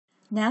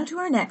Now to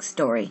our next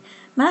story.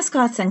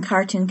 Mascots and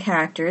cartoon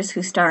characters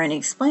who star in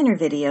explainer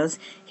videos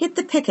hit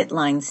the picket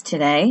lines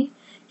today.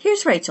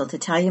 Here's Rachel to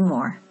tell you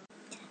more.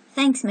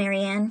 Thanks,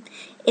 Marianne.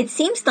 It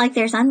seems like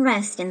there's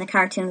unrest in the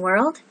cartoon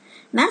world.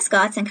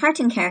 Mascots and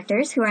cartoon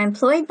characters who are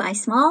employed by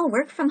small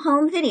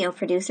work-from-home video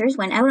producers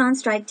went out on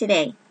strike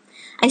today.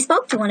 I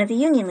spoke to one of the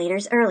union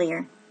leaders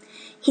earlier.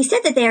 He said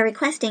that they are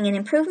requesting an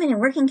improvement in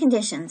working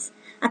conditions.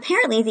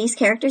 Apparently, these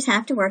characters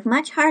have to work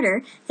much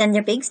harder than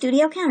their big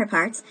studio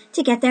counterparts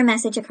to get their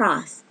message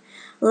across.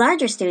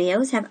 Larger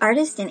studios have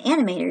artists and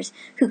animators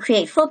who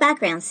create full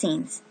background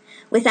scenes.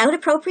 Without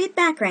appropriate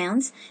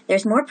backgrounds,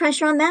 there's more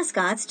pressure on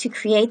mascots to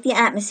create the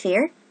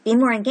atmosphere, be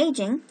more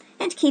engaging,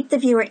 and keep the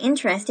viewer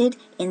interested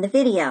in the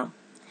video.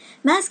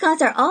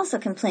 Mascots are also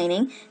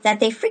complaining that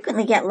they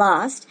frequently get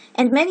lost,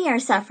 and many are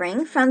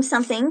suffering from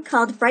something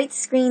called bright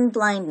screen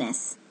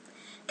blindness.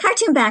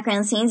 Cartoon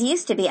background scenes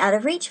used to be out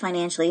of reach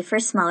financially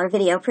for smaller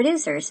video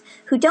producers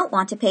who don't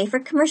want to pay for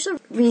commercial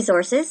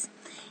resources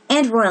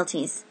and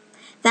royalties.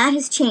 That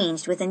has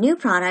changed with a new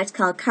product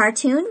called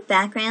Cartoon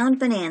Background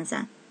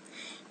Bonanza.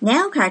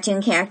 Now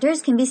cartoon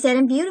characters can be set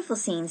in beautiful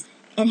scenes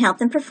and help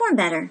them perform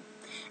better.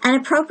 An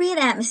appropriate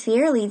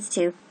atmosphere leads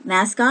to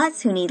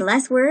mascots who need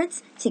less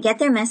words to get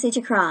their message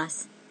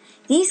across.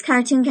 These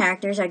cartoon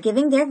characters are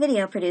giving their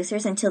video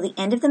producers until the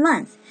end of the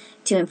month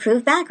to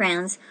improve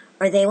backgrounds,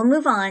 or they will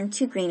move on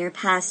to greener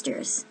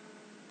pastures.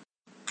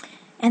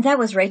 And that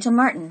was Rachel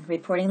Martin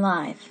reporting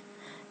live.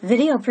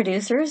 Video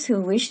producers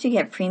who wish to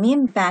get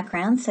premium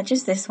backgrounds such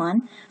as this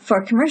one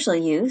for commercial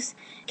use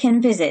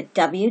can visit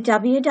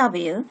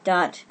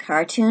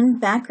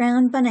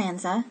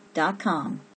www.cartoonbackgroundbonanza.com.